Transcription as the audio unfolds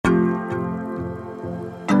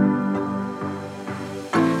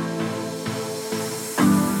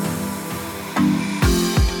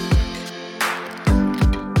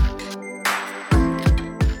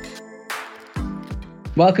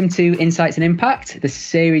Welcome to Insights and Impact, the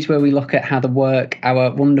series where we look at how the work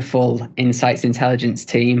our wonderful Insights and Intelligence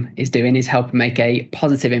team is doing is helping make a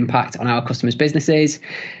positive impact on our customers' businesses.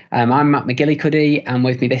 I'm Matt McGillicuddy, and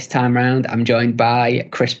with me this time round, I'm joined by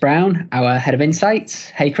Chris Browne, our Head of Insights.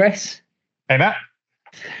 Hey, Chris. Hey, Matt.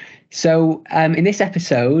 So in this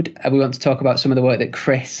episode, we want to talk about some of the work that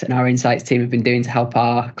Chris and our Insights team have been doing to help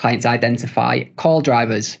our clients identify call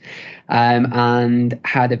drivers. And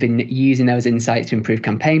how they've been using those insights to improve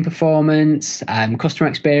campaign performance, customer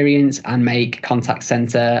experience, and make contact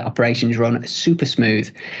center operations run super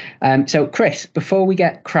smooth. So, Chris, before we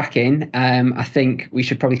get cracking, I think we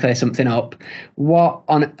should probably clear something up. What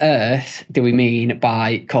on earth do we mean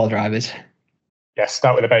by call drivers? Yes,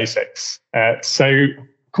 start with the basics. So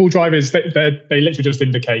call drivers, they literally just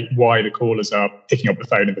indicate why the callers are picking up the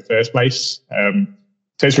phone in the first place.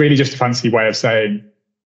 So it's really just a fancy way of saying,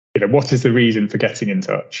 what is the reason for getting in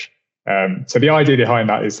touch? So the idea behind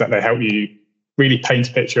that is that they help you really paint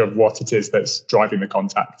a picture of what it is that's driving the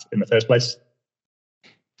contact in the first place.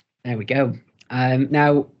 There we go.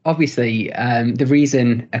 Now, obviously, the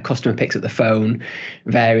reason a customer picks up the phone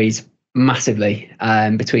varies massively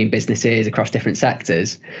between businesses across different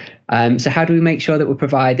sectors. So how do we make sure that we're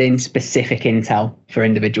providing specific intel for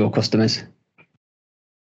individual customers?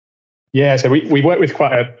 Yeah, so we work with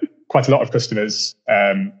quite a lot of customers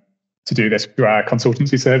to do this through our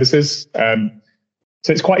consultancy services. So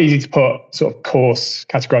it's quite easy to put sort of course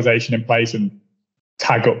categorization in place and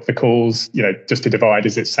tag up the calls, just to divide,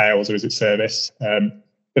 is it sales or is it service?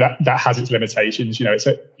 But that has its limitations.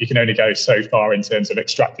 You can only go so far in terms of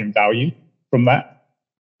extracting value from that.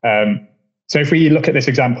 So if we look at this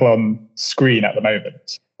example on screen at the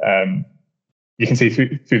moment, you can see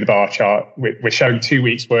through the bar chart, we're showing 2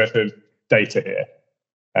 weeks worth of data here.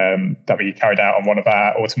 That we carried out on one of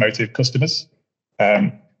our automotive customers.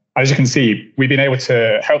 As you can see, we've been able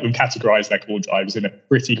to help them categorize their call drivers in a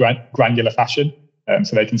pretty granular fashion.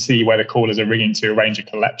 So they can see where the callers are ringing to arrange a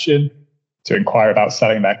collection, to inquire about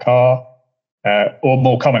selling their car, or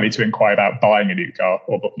more commonly to inquire about buying a new car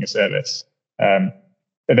or booking a service. But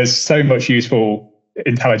there's so much useful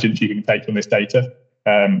intelligence you can take from this data.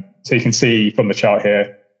 So you can see from the chart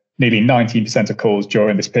here, nearly 19% of calls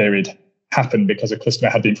during this period happened because a customer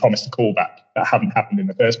had been promised a call back that hadn't happened in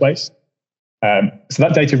the first place. So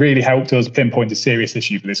that data really helped us pinpoint a serious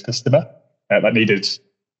issue for this customer that needed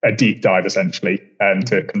a deep dive, essentially,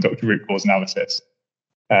 to conduct a root cause analysis.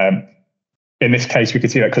 In this case, we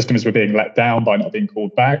could see that customers were being let down by not being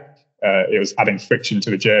called back. It was adding friction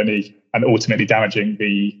to the journey and ultimately damaging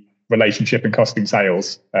the relationship and costing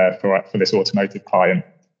sales for this automotive client.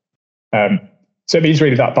 So it means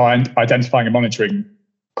really that by identifying and monitoring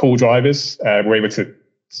call drivers, we're able to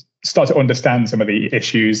start to understand some of the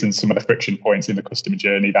issues and some of the friction points in the customer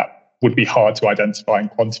journey that would be hard to identify and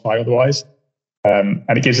quantify otherwise. And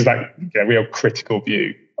it gives us that real critical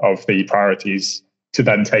view of the priorities to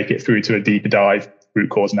then take it through to a deeper dive root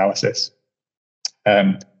cause analysis.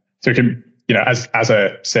 So we can, as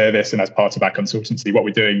a service and as part of our consultancy, what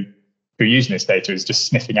we're doing through using this data is just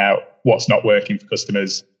sniffing out what's not working for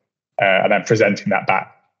customers and then presenting that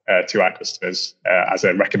back to our customers as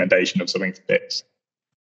a recommendation of something to fix.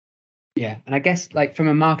 Yeah, and I guess from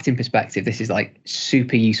a marketing perspective, this is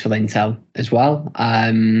super useful intel as well.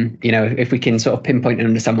 If we can sort of pinpoint and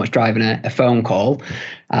understand what's driving a phone call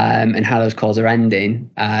and how those calls are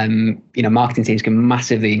ending, marketing teams can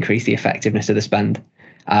massively increase the effectiveness of the spend.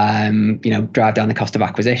 Drive down the cost of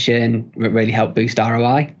acquisition, really help boost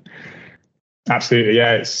ROI. Absolutely,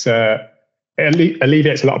 yeah. It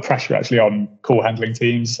alleviates a lot of pressure actually on call handling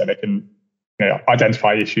teams, so they can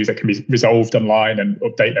identify issues that can be resolved online and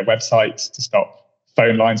update their websites to stop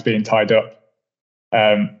phone lines being tied up.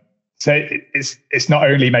 So it's not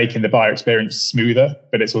only making the buyer experience smoother,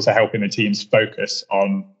 but it's also helping the teams focus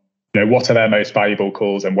on what are their most valuable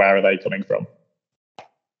calls and where are they coming from.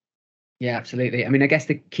 Yeah, absolutely. I mean, I guess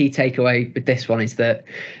the key takeaway with this one is that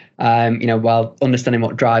while understanding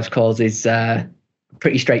what drives calls is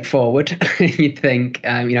pretty straightforward, you'd think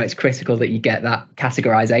it's critical that you get that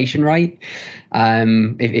categorization right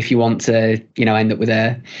if you want to end up with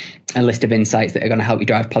a list of insights that are going to help you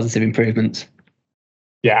drive positive improvements.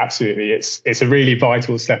 Yeah, absolutely. It's a really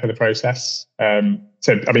vital step of the process.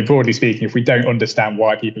 So I mean, broadly speaking, if we don't understand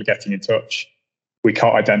why people are getting in touch, we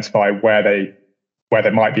can't identify where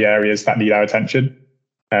there might be areas that need our attention.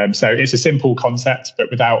 So it's a simple concept, but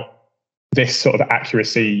without this sort of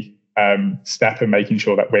accuracy step and making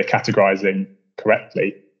sure that we're categorizing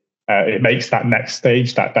correctly, it makes that next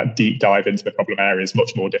stage, that deep dive into the problem areas,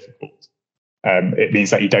 much more difficult. It means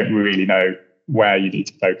that you don't really know where you need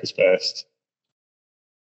to focus first.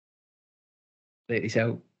 Absolutely.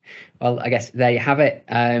 So, well, I guess there you have it.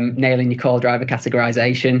 Nailing your call driver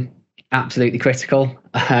categorization, absolutely critical.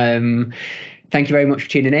 Thank you very much for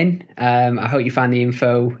tuning in. I hope you find the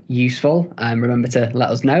info useful. Remember to let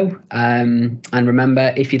us know. And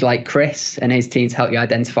remember, if you'd like Chris and his team to help you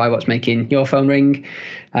identify what's making your phone ring,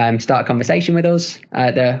 start a conversation with us.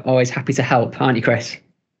 They're always happy to help, aren't you, Chris?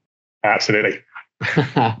 Absolutely.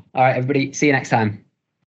 All right, everybody. See you next time.